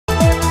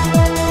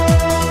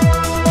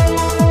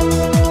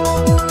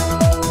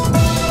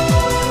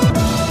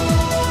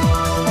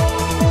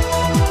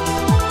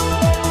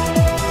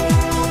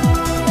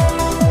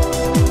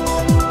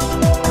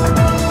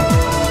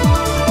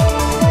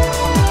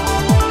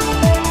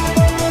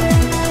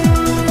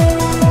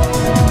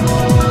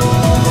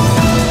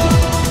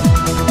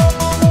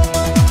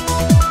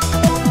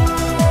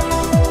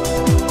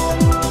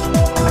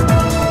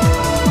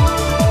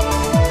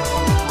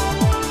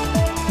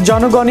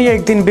জনগণই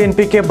একদিন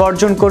বিএনপিকে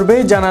বর্জন করবে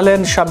জানালেন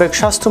সাবেক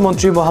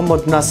স্বাস্থ্যমন্ত্রী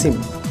মোহাম্মদ নাসিম।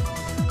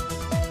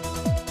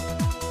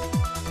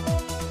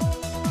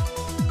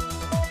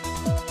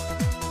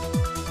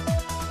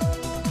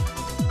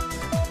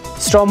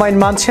 শ্রম আইন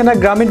মানছে না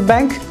গ্রামীণ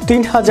ব্যাংক,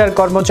 ৩,০০০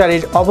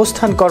 কর্মচারীর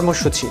অবস্থান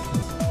কর্মসূচি।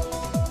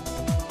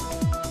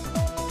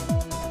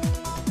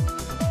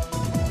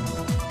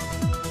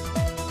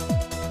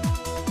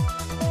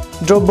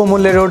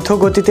 দ্রব্যমূল্যের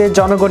ঊর্ধ্বগতিতে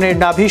জনগণের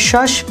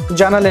নাভিশ্বাস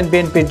জানালেন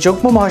বিএনপির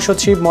যুগ্ম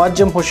মহাসচিব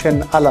মোয়াজ্জেম হোসেন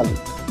আলাল।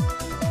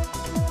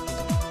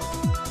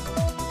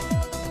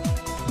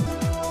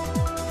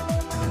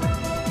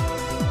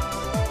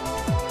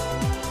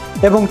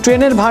 এবং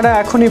ট্রেনের ভাড়া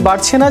এখনই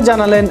বাড়ছে না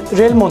জানালেন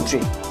রেলমন্ত্রী।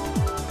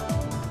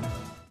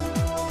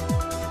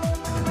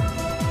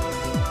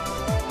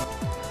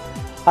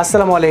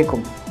 আসসালামু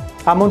আলাইকুম,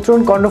 আমন্ত্রণ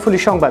কর্ণফুলী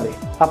সংবাদে।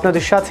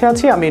 আপনাদের সাথে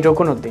আছি আমি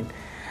রকনউদ্দিন।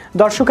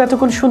 দর্শক,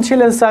 এতক্ষণ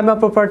শুনছিলেন সাইমা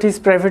প্রপার্টিজ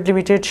প্রাইভেট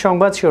লিমিটেড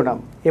সংবাদ শিরোনাম।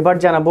 এবার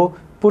জানাবো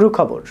পুরো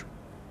খবর।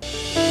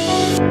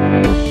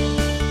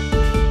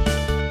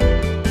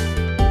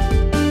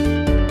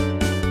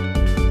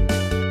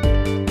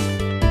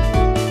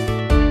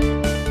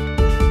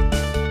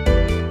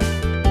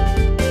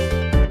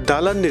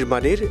 দালান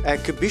নির্মাণের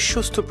এক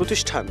বিশ্বস্ত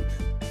প্রতিষ্ঠান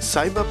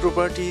সাইমা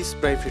প্রপার্টিজ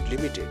প্রাইভেট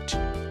লিমিটেড,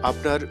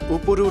 আপনার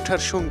উপরে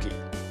ওঠার সঙ্গী।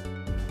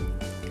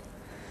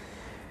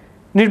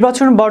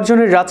 নির্বাচন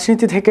বর্জনের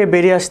রাজনীতি থেকে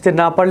বেরিয়ে আসতে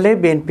না পারলে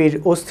বিএনপির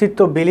অস্তিত্ব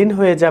বিলীন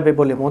হয়ে যাবে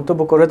বলে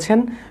মন্তব্য করেছেন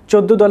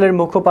 ১৪ দলের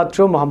মুখপাত্র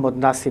মোহাম্মদ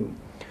নাসিম।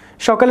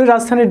 সকালে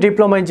রাজধানীর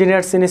ডিপ্লোমা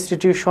ইঞ্জিনিয়ার্স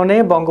ইনস্টিটিউশনে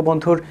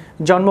বঙ্গবন্ধুর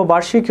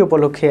জন্মবার্ষিকী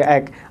উপলক্ষে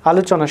এক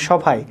আলোচনা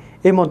সভায়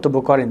এই মন্তব্য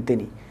করেন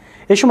তিনি।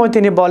 এ সময়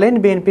তিনি বলেন,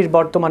 বিএনপির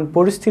বর্তমান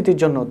পরিস্থিতির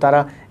জন্য তারা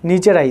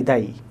নিজেরাই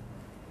দায়ী।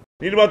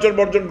 নির্বাচন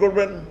বর্জন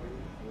করবেন,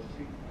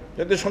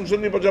 যাতে সংসদ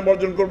নির্বাচন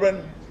বর্জন করবেন,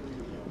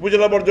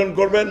 উপজেলা বর্জন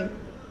করবেন,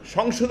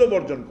 সংসদও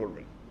বর্জন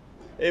করবেন।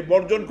 এই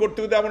বর্জন করতে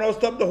করতে এমন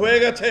অবস্থা হয়ে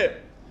গেছে,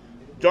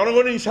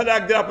 জনগণ ইনশাআল্লাহ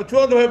একদিন আপনি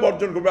চূড়ান্তভাবে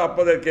বর্জন করবে,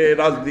 আপনাদেরকে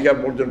রাজনীতি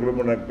বর্জন করবে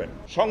মনে রাখবেন।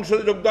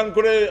 সংসদে যোগদান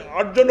করে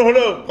 ৮ জন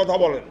হলেও কথা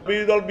বলেন।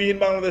 বিরোধী দলবিহীন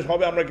বাংলাদেশ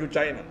হবে আমরা কেউ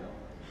চাই না।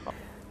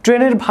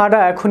 ট্রেনের ভাড়া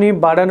এখনই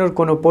বাড়ানোর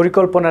কোনো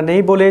পরিকল্পনা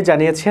নেই বলে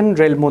জানিয়েছেন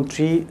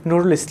রেলমন্ত্রী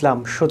নুরুল ইসলাম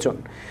সুজন।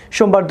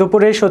 সোমবার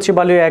দুপুরে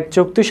সচিবালয়ে এক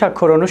চুক্তি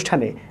স্বাক্ষর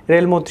অনুষ্ঠানে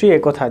রেলমন্ত্রী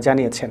একথা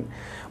জানিয়েছেন।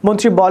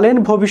 মন্ত্রী বলেন,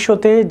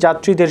 ভবিষ্যতে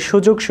যাত্রীদের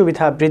সুযোগ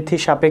সুবিধা বৃদ্ধি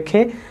সাপেক্ষে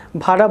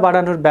ভাড়া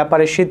বাড়ানোর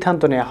ব্যাপারে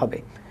সিদ্ধান্ত নেওয়া হবে।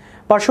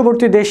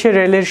 পার্শ্ববর্তী দেশে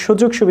রেলের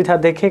সুযোগ সুবিধা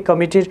দেখে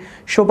কমিটির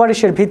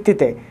সুপারিশের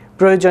ভিত্তিতে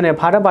প্রয়োজনে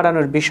ভাড়া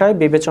বাড়ানোর বিষয়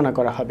বিবেচনা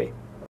করা হবে।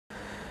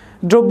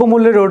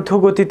 দ্রব্যমূল্যের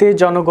ঊর্ধ্বগতিতে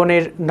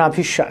জনগণের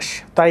নাভিশ্বাস,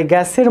 তাই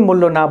গ্যাসের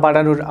মূল্য না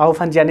বাড়ানোর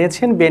আহ্বান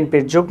জানিয়েছেন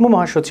বিএনপির যুগ্ম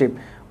মহাসচিব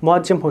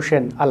মোয়াজ্জেম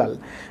হোসেন আলাল।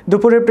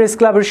 দুপুরে প্রেস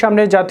ক্লাবের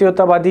সামনে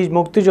জাতীয়তাবাদী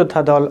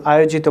মুক্তিযোদ্ধা দল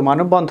আয়োজিত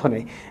মানববন্ধনে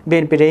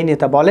বিএনপির এই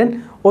নেতা বলেন,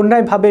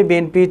 অন্যায়ভাবে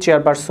বিএনপি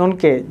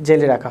চেয়ারপারসনকে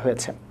জেলে রাখা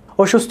হয়েছে।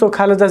 অসুস্থ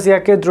খালেদা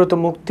জিয়াকে দ্রুত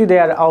মুক্তি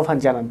দেওয়ার আহ্বান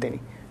জানান তিনি।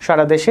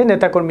 সারা দেশে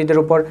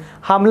নেতাকর্মীদের উপর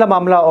হামলা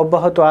মামলা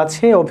অব্যাহত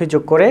আছে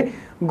অভিযোগ করে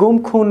গুম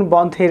খুন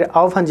বন্ধের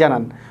আহ্বান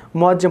জানান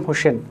মোয়াজ্জেম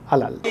হোসেন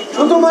আলাল।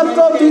 শুধুমাত্র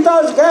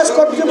তিতাস গ্যাস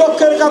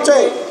কর্তৃপক্ষের কাছে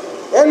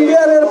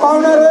এনবিআর এর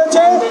পাওনা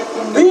রয়েছে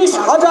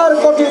 ২০,০০০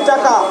 কোটি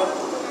টাকা।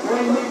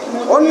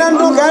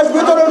 অন্যান্য গ্যাস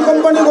বিতরণ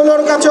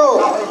কোম্পানিগুলোর কাছেও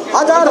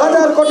হাজার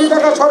হাজার কোটি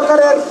টাকা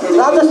সরকারের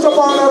রাজস্ব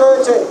পাওনা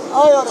রয়েছে।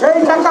 সেই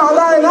টাকা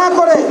আদায় না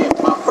করে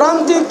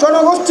প্রান্তিক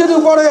জনগোষ্ঠীর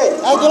উপরে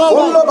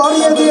মূল্য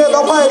বাড়িয়ে দিয়ে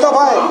দফায়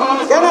দফায়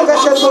কেন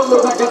গ্যাসের মূল্য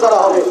বৃদ্ধি করা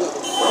হবে,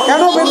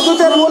 কেন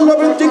বিদ্যুতের মূল্য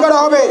বৃদ্ধি করা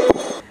হবে?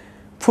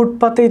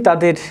 ফুটপাতেই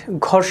তাদের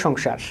ঘর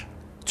সংসার,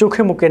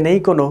 চোখে মুখে নেই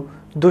কোনো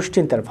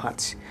দুশ্চিন্তার ভাঁজ।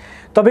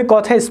 তবে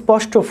কথায়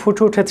স্পষ্ট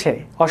ফুটে উঠেছে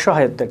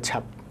অসহায়ত্বের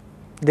ছাপ।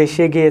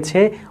 দেশে গিয়েছে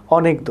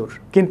অনেক দূর,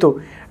 কিন্তু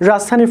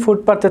রাজধানীর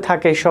ফুটপাতে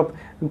থাকা এসব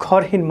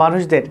ঘরহীন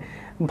মানুষদের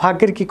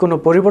ভাগ্যের কি কোনো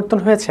পরিবর্তন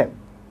হয়েছে?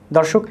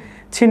 দর্শক,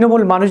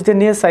 ছিন্নমূল মানুষদের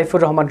নিয়ে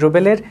সাইফুর রহমান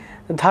রুবেলের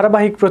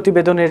ধারাবাহিক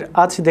প্রতিবেদনের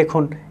আজ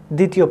দেখুন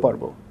দ্বিতীয়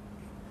পর্ব।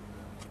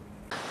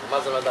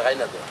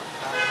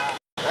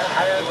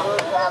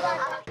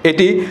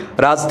 এটি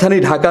রাজধানী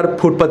ঢাকার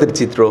ফুটপাতের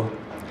চিত্র।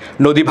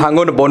 নদী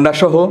ভাঙন,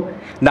 বন্যাসহ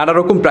নানা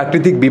রকম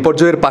প্রাকৃতিক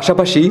বিপর্যয়ের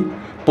পাশাপাশি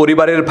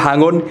পরিবারের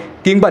ভাঙন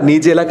কিংবা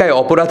নিজ এলাকায়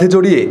অপরাধে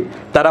জড়িয়ে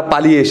তারা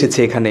পালিয়ে এসেছে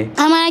এখানে।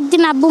 আমার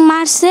একদিন আব্বু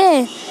মারছে,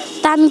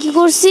 তা আমি কি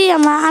করছি,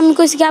 আমি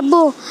কইছি কি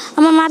আব্বু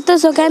আমার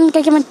মারতেছো কেন?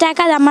 আমার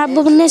টাকা দে। আমার আব্বু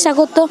নেশা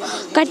করতো,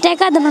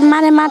 টাকা দে।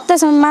 মানে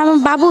মারতেছে, আমার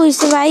বাবু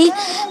হয়েছে ভাই,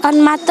 কারণ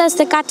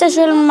মারতেছে কাঁচা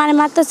শরীর, মানে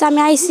মারতেছে।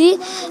 আমি আইসি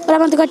ওরা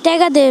আমার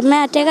টাকা দে,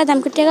 মেয়া টাকা দে।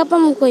 আমি টাকা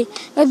পাবো কই?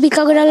 ওই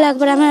ভিক্ষা করে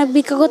লাগবে। আমি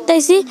ভিক্ষা করতে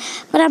আইসি,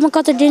 পরে আমার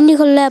কত ডেন্ডি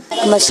করলে।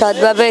 আমার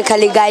সৎভাবে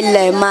খালি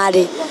গাইলে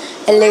মারে,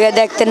 এর লেগে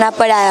দেখতে না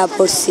পারে আয়া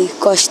পড়ছি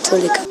কষ্ট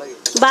লেখা।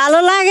 ভালো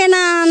লাগে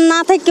না, না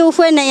থেকে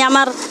উপায় নেই।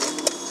 আমার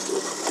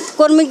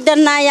কর্মীদের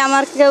নাই,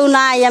 আমার কেউ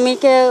নাই। আমি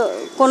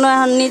কোনো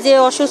এখন নিজে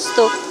অসুস্থ,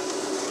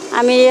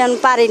 আমি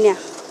পারি না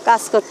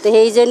কাজ করতে,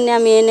 এই জন্য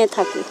আমি এনে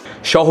থাকি।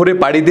 শহরে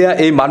পাড়ি দেয়া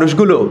এই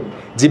মানুষগুলো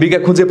জীবিকা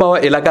খুঁজে পাওয়া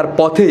এলাকার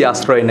পথেই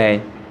আশ্রয় নেয়।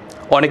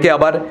 অনেকে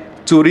আবার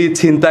চুরি,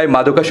 ছিনতাই,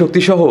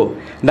 মাদকাসক্তি সহ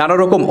নানা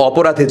রকম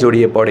অপরাধে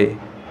জড়িয়ে পড়ে।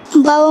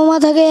 বাবা মা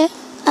থাকে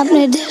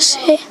আপনার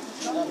দেশে,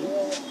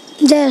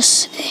 দেশ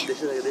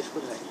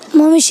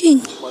মমি সিং।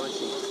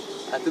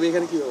 তুমি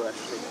এখানে কিভাবে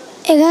আসছো?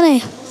 এখানে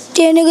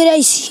ট্রেনে করে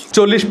আইছি।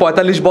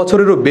 40-45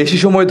 বছরেরও বেশি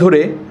সময়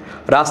ধরে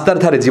রাস্তার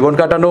ধারে জীবন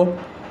কাটানো,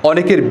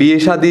 অনেকের বিয়ে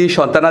শাদী,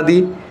 সন্তানাদি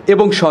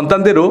এবং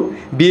সন্তানদেরও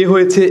বিয়ে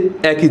হয়েছে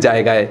একই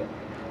জায়গায়।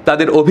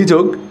 তাদের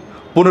অভিযোগ,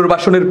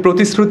 পুনর্বাসনের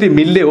প্রতিশ্রুতি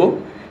মিললেও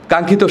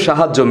কাঙ্ক্ষিত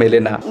সাহায্য মেলে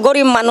না।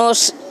 গরিব মানুষ,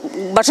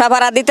 বাসা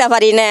ভাড়া দিতে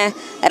পারি না,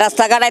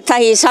 রাস্তাঘাটায়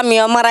থাকি,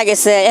 স্বামীও মারা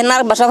গেছে,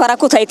 এনার বাসা ভাড়া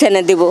কোথায়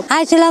টেনে দিব?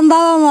 আইছিলাম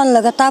বাবা মার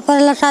লগে, তারপরে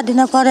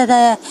স্বাধীনের পরে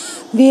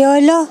বিয়ে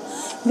হইলো।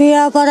 বিয়ে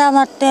হওয়ার পরে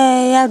আমার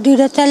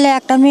দুইটা ছেলে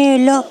একটা মেয়ে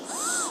হইলো।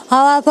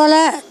 হওয়ার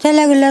পরে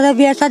ছেলেগুলো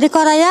বিয়ে শাদি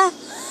করাইয়া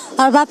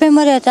আর বাপে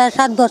মরে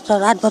 7 বছর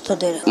 8 বছর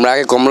ধরে। আমরা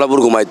আগে কমলাপুর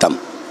ঘুমাইতাম,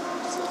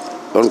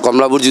 কারণ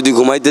কমলাপুর যদি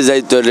ঘুমাইতে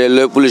যাই তো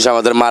রেলওয়ে পুলিশ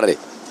আমাদের মারে,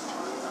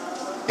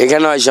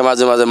 এখানে এসে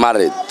মাঝে মাঝে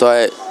মারে। তো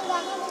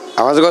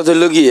আমাদের কথা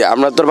হইলো কি,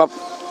 আমরা তোর বাপ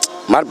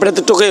মার পেটে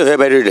তো টোকাই হয়ে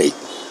বাইরে নেই,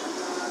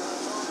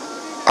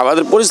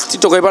 আমাদের পরিস্থিতি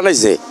টোকাই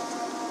বানাইছে।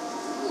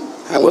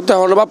 আমার তো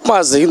এখন বাপ্পা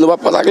আছে, কিন্তু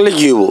বাপ্পা থাকলে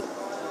কি হবো,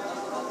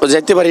 ও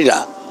যাইতে পারি না,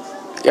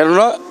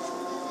 কেননা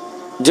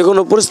যে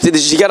কোনো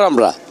পরিস্থিতির শিকার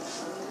আমরা।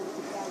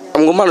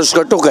 আমাকে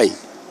মানুষকে টোকাই,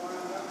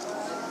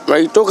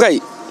 টোকাই।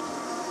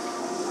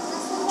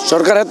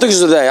 সরকার এত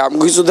কিছু দেয়,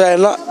 আমাকে কিছু দেয়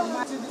না।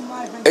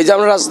 এই যে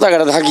আমরা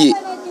রাস্তাঘাটে থাকি,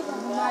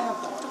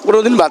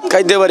 কোনোদিন ভাত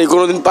খাইতে পারি,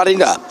 কোনোদিন পারি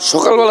না।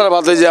 সকালবেলার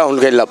ভাতে যে এখন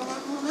খাইলাম,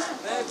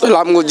 তাহলে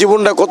আমার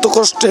জীবনটা কত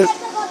কষ্টের।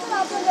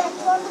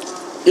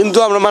 কিন্তু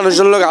আমরা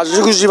মানুষের লোক হাসি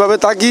খুশিভাবে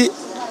থাকি,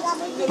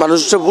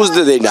 মানুষটা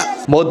বুঝতে দেয় না।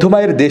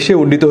 মধ্যমায়ের দেশে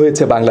উন্নীত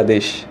হয়েছে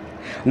বাংলাদেশ।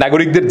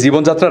 নাগরিকদের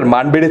জীবনযাত্রার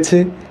মান বেড়েছে,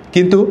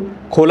 কিন্তু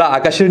খোলা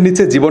আকাশের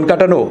নিচে জীবন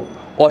কাটানো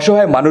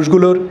অসহায়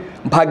মানুষগুলোর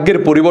ভাগ্যের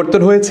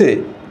পরিবর্তন হয়েছে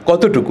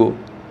কতটুকু?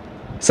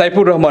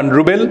 সাইফুর রহমান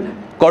রুবেল,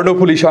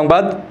 কর্ণফুলি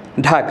সংবাদ,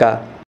 ঢাকা।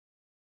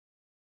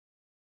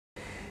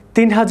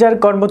 3000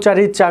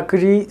 কর্মচারীর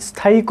চাকরি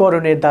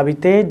স্থায়ীকরণের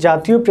দাবিতে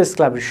জাতীয় প্রেস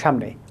ক্লাবের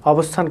সামনে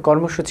অবস্থান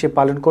কর্মসূচি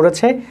পালন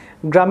করেছে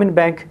গ্রামীণ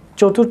ব্যাংক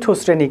 4র্থ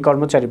শ্রেণী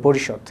কর্মচারী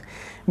পরিষদ।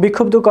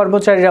 বিক্ষুব্ধ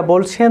কর্মচারীরা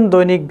বলছেন,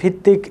 দৈনিক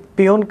ভিত্তিক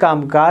পিয়ন কাম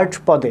গার্ড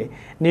পদে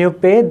নিয়োগ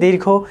পেয়ে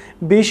দীর্ঘ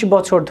 20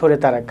 বছর ধরে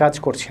তারা কাজ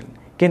করছেন,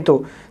 কিন্তু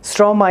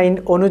শ্রম আইন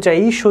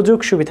অনুযায়ী সুযোগ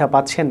সুবিধা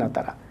পাচ্ছেন না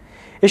তারা।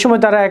 এ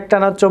সময় তারা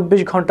একটানা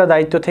 24 ঘন্টা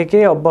দায়িত্ব থেকে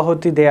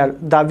অব্যাহতি দেওয়ার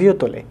দাবিও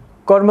তোলে।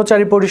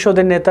 কর্মচারী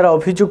পরিষদের নেতারা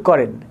অভিযোগ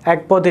করেন, এক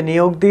পদে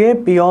নিয়োগ দিয়ে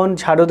পিয়ন,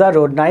 ঝাড়ুদার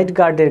ও নাইট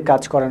গার্ডের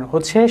কাজ করানো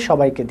হচ্ছে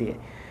সবাইকে দিয়ে।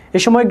 এ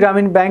সময়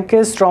গ্রামীণ ব্যাংকে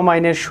শ্রম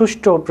আইনের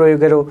সুষ্ঠু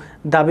প্রয়োগেরও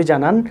দাবি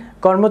জানান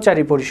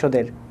কর্মচারী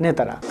পরিষদের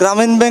নেতারা।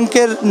 গ্রামীণ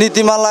ব্যাংকের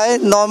নীতিমালায়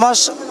 9 মাস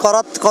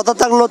করার কথা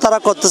থাকলেও তারা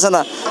করতেছে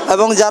না,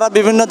 এবং যারা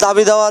বিভিন্ন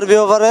দাবি দেওয়ার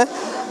ব্যাপারে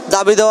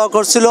দাবি দেওয়া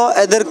করছিল,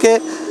 এদেরকে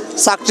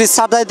চাকরি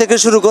ছাঁটাই থেকে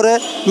শুরু করে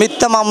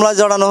মিথ্যা মামলায়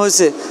জড়ানো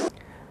হয়েছে।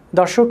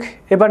 দর্শক,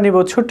 এবার নিব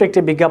ছোট্ট একটি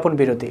বিজ্ঞাপন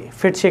বিরতি।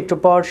 ফিরছি একটু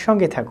পর,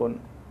 সঙ্গে থাকুন।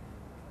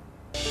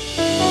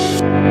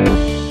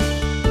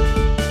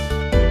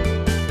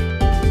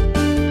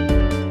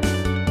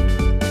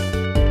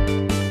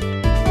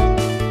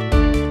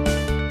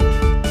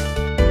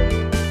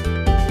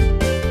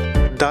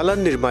 দালান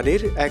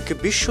নির্মাণের এক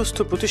বিশ্বস্ত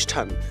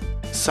প্রতিষ্ঠান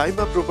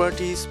সাইমা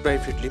প্রপার্টিজ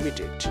প্রাইভেট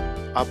লিমিটেড,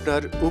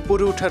 আপনার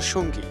উপরে ওঠার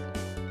সঙ্গী।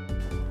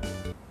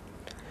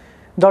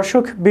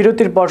 দর্শক,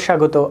 বিরতির পর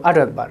স্বাগত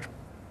আরও একবার।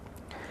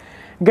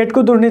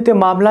 গেটকো দুর্নীতি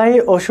মামলায়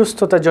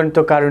অসুস্থতাজনিত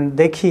কারণ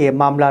দেখিয়ে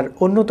মামলার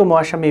অন্যতম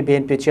আসামি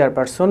বিএনপি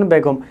চেয়ারপারসন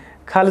বেগম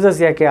খালেদা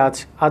জিয়াকে আজ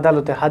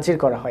আদালতে হাজির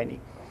করা হয়নি।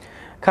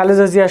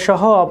 খালেদা জিয়া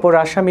সহ অপর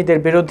আসামিদের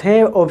বিরুদ্ধে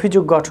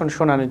অভিযোগ গঠন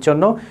শুনানির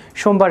জন্য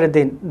সোমবারের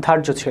দিন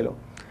ধার্য ছিল।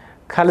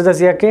 খালেদা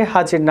জিয়াকে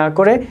হাজির না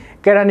করে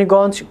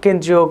কেরানীগঞ্জ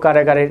কেন্দ্রীয়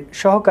কারাগারের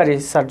সহকারী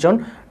সার্জন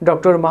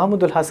ডক্টর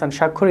মাহমুদুল হাসান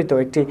স্বাক্ষরিত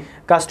একটি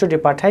কাস্টডি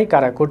পাঠায়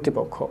কারা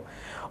কর্তৃপক্ষ।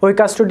 ওই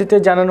কাস্টডিতে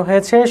জানানো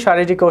হয়েছে,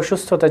 শারীরিক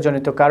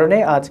অসুস্থতাজনিত কারণে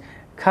আজ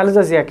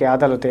খালেদা জিয়াকে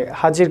আদালতে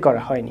হাজির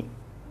করা হয়নি।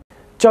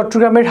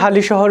 চট্টগ্রামের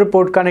হালিশহর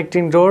পোর্ট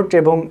কানেক্টিং রোড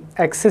এবং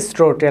অ্যাক্সেস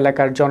রোড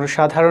এলাকার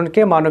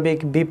জনসাধারণকে মানবিক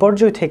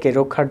বিপর্যয় থেকে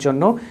রক্ষার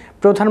জন্য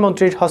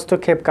প্রধানমন্ত্রীর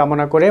হস্তক্ষেপ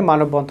কামনা করে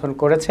মানববন্ধন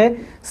করেছে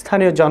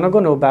স্থানীয়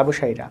জনগণ ও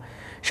ব্যবসায়ীরা।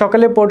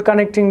 সকালে পোর্ট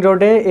কানেক্টিং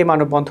রোডে এই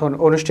মানববন্ধন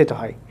অনুষ্ঠিত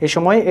হয়। এ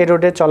সময় এ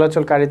রোডে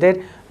চলাচলকারীদের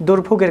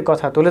দুর্ভোগের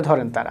কথা তুলে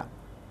ধরেন তারা।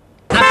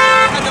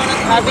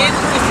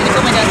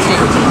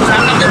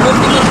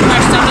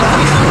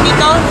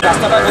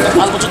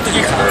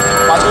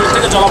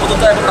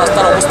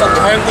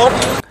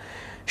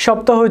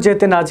 সপ্তাহ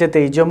যেতে না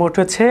যেতেই জমে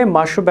উঠেছে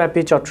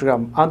মাসব্যাপী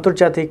চট্টগ্রাম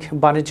আন্তর্জাতিক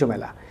বাণিজ্য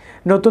মেলা।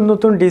 নতুন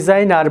নতুন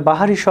ডিজাইন আর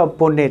বাহারি সব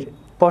পণ্যের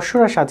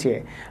পসরা সাজিয়ে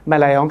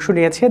মেলায় অংশ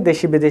নিয়েছে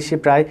দেশি বিদেশি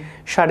প্রায়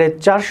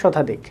 4.5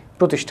 শতাধিক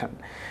প্রতিষ্ঠান।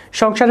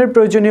 সংসারের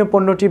প্রয়োজনীয়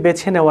পণ্যটি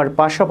বেছে নেওয়ার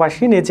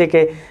পাশাপাশি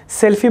নিজেকে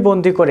সেলফি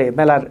বন্দি করে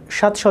মেলার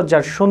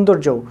সাজসজ্জার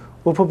সৌন্দর্য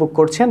উপভোগ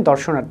করছেন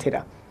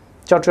দর্শনার্থীরা।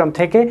 চট্টগ্রাম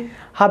থেকে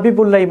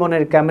হাবিবুল্লাহ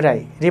ইমনের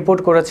ক্যামেরায় রিপোর্ট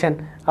করেছেন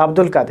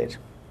আব্দুল কাদের।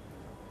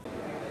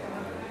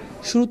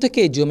 শুরু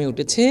থেকে জমে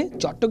উঠেছে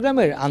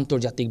চট্টগ্রামের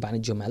আন্তর্জাতিক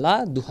বাণিজ্য মেলা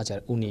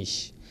 2019।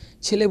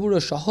 ছেলেবুড়ো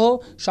সহ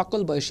সকল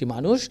বয়সী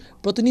মানুষ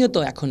প্রতিনিয়ত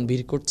এখন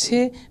ভিড় করছে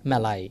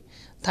মেলায়।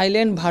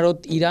 থাইল্যান্ড, ভারত,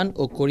 ইরান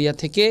ও কোরিয়া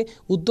থেকে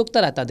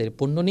উদ্যোক্তারা তাদের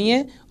পণ্য নিয়ে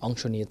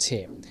অংশ নিয়েছে।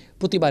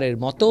 প্রতিবারের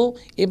মতো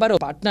এবারও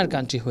পার্টনার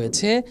কান্ট্রি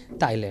হয়েছে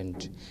থাইল্যান্ড।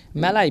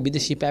 মেলায়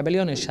বিদেশি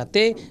প্যাভিলিয়নের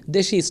সাথে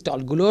দেশি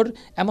স্টলগুলোর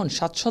এমন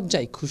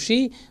সাজসজ্জায় খুশি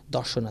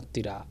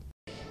দর্শনার্থীরা।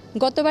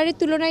 গতবারের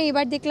তুলনায়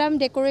এবার দেখলাম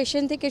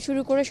ডেকোরেশন থেকে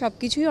শুরু করে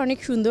সবকিছুই অনেক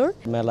সুন্দর।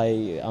 মেলায়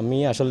আমি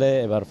আসলে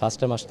এবার ফার্স্ট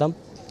টাইম আসতাম,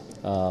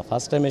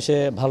 ফার্স্ট টাইম এসে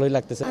ভালোই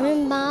লাগতেছে। আমি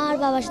মা আর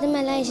বাবার সাথে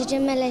মেলায় এসেছি,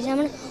 মেলায় এসে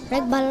আমার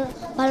অনেক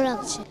ভালো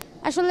লাগছে।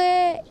 আসলে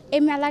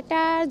এই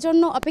মেলাটার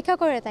জন্য অপেক্ষা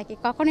করে থাকি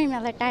কখন এই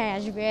মেলাটায়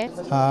আসবে।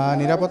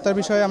 নিরাপত্তার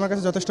বিষয়ে আমার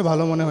কাছে যথেষ্ট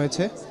ভালো মনে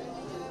হয়েছে।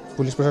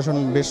 পুলিশ প্রশাসন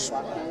বেশ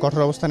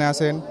কঠোর অবস্থানে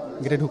আছেন।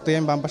 গেটে ঢুকতেই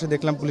আমি বাম পাশে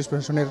দেখলাম পুলিশ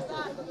প্রশাসনের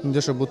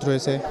নিজস্ব বুথ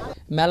রয়েছে।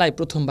 মেলায়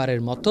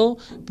প্রথমবারের মতো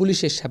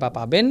পুলিশের সেবা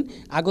পাবেন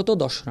আগত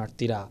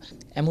দর্শনার্থীরা,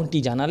 এমনটি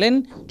জানালেন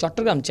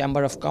Chittagong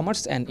chamber of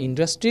commerce and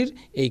ইন্ডাস্ট্রির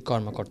এই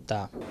কর্মকর্তা।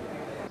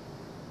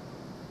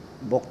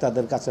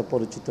 ভোক্তাদের কাছে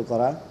পরিচিত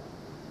করা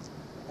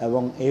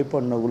এবং এই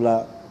পণ্যগুলা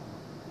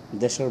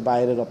দেশের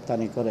বাইরে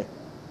রপ্তানি করে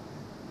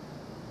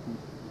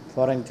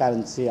ফরেন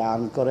কারেন্সি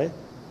আর্ন করে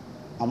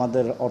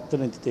আমাদের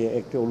অর্থনীতিতে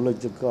একটি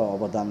উল্লেখযোগ্য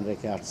অবদান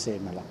রেখে আসছে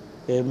এই মেলা।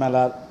 এই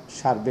মেলার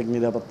সার্বিক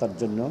নিরাপত্তার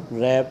জন্য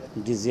র্যাব,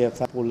 ডিজিএফ,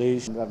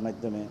 পুলিশের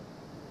মাধ্যমে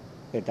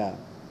এটা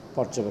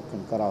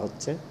পর্যবেক্ষণ করা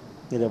হচ্ছে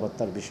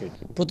নিরাপত্তার বিষয়।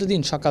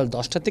 প্রতিদিন সকাল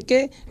 10টা থেকে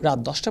রাত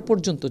 10টা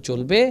পর্যন্ত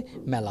চলবে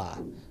মেলা।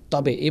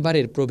 তবে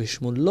এবারের প্রবেশ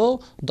মূল্য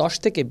 10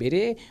 থেকে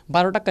বেড়ে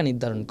 12 টাকা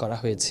নির্ধারণ করা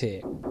হয়েছে।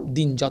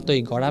 দিন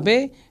যতই গড়াবে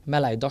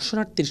মেলায়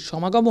দর্শনার্থীর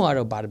সমাগমও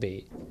আরও বাড়বে,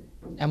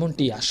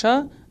 এমনটি আশা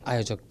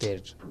আয়োজকদের।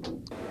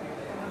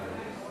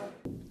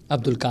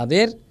 আব্দুল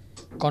কাদের,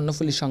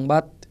 কর্ণফুলী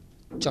সংবাদ,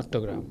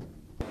 চট্টগ্রাম।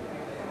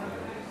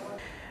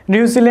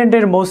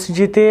 নিউজিল্যান্ডের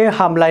মসজিদে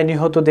হামলায়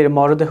নিহতদের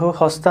মরদেহ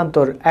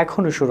হস্তান্তর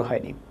এখনও শুরু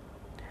হয়নি।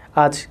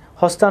 আজ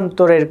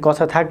হস্তান্তরের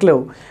কথা থাকলেও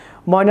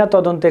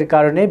ময়নাতদন্তের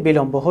কারণে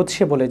বিলম্ব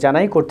হচ্ছে বলে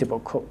জানায়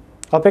কর্তৃপক্ষ।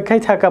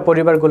 অপেক্ষায় থাকা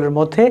পরিবারগুলোর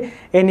মধ্যে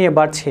এ নিয়ে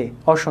বাড়ছে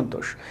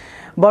অসন্তোষ।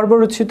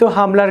 বর্বরোচিত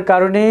হামলার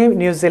কারণে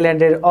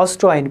নিউজিল্যান্ডের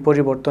অস্ত্র আইন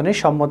পরিবর্তনে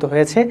সম্মত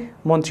হয়েছে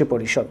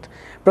মন্ত্রিপরিষদ।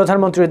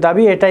 প্রধানমন্ত্রীর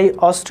দাবি, এটাই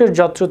অস্ত্রের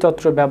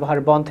যত্রতত্র ব্যবহার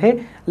বন্ধে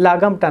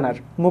লাগাম টানার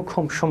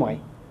মোক্ষম সময়।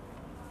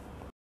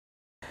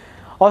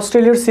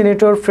 অস্ট্রেলিয়ার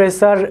সিনেটর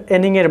ফ্রেসার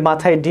এনিংয়ের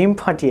মাথায় ডিম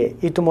ফাটিয়ে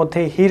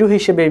ইতিমধ্যে হিরো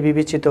হিসেবে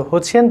বিবেচিত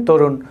হচ্ছেন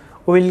তরুণ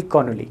উইল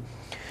কনলি।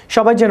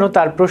 সবাই যেন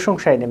তার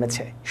প্রশংসায়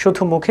নেমেছে।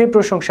 শুধু মুখে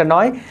প্রশংসা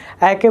নয়,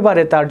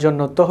 একেবারে তার জন্য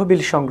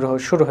তহবিল সংগ্রহ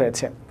শুরু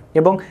হয়েছে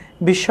এবং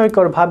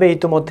বিস্ময়করভাবে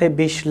ইতিমধ্যে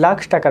 20 লাখ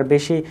টাকার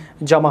বেশি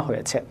জমা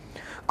হয়েছে।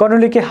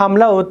 কনলিকে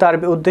হামলা ও তার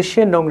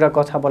উদ্দেশ্যে নোংরা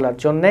কথা বলার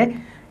জন্য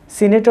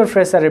সিনেটর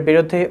ফ্রেসারের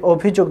বিরুদ্ধে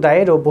অভিযোগ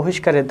দায়ের ও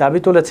বহিষ্কারের দাবি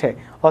তুলেছে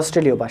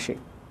অস্ট্রেলীয়বাসী।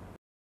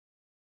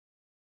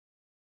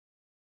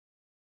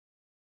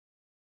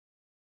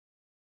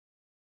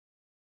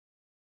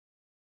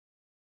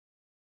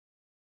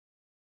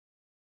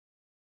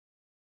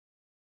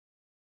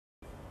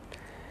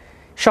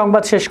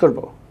 সংবাদ শেষ করব,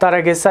 তার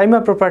আগে সাইমা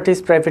প্রপার্টিজ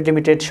প্রাইভেট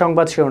লিমিটেড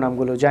সংবাদ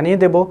শিরোনামগুলো জানিয়ে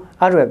দেব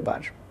আরও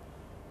একবার।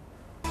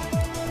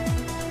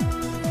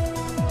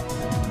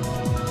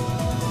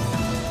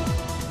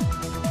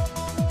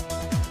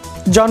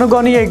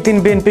 জনগণই একদিন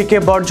বিএনপিকে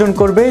বর্জন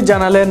করবে,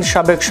 জানালেন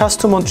সাবেক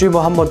স্বাস্থ্যমন্ত্রী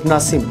মোহাম্মদ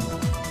নাসিম।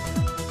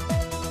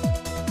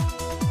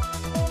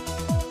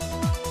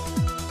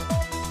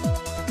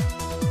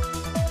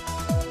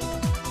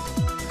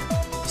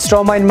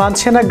 শ্রম আইন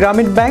মানছে না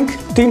গ্রামীণ ব্যাংক,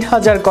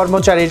 3000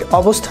 কর্মচারীর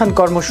অবস্থান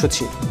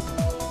কর্মসূচি।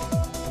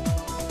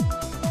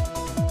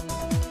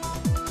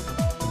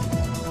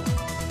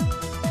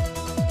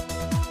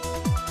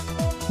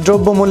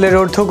 দ্রব্যমূল্যের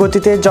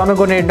ঊর্ধ্বগতিতে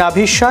জনগণের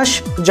নাভিশ্বাস,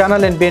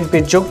 জানালেন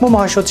বিএনপির যুগ্ম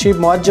মহাসচিব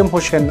মোয়াজ্জেম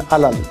হোসেন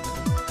আলাল।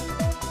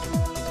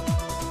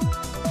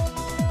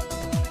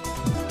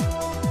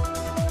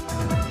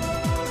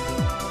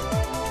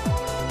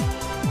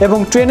 এবং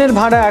ট্রেনের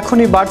ভাড়া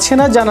এখনই বাড়ছে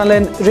না,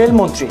 জানালেন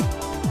রেলমন্ত্রী।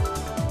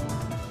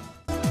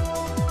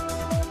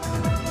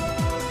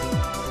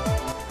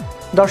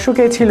 দর্শক,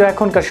 এই ছিল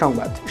এখনকার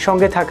সংবাদ।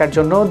 সঙ্গে থাকার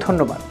জন্য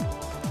ধন্যবাদ।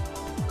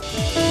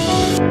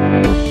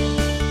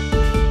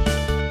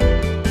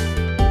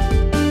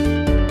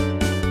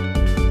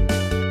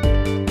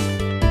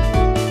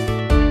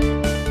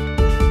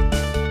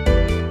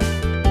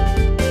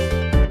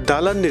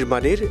 দালান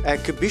নির্মাণের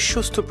এক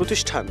বিশ্বস্ত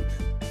প্রতিষ্ঠান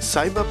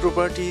সাইমা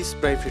প্রপার্টিজ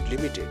প্রাইভেট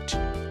লিমিটেড,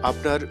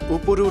 আপনার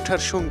উপরে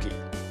ওঠার সঙ্গী।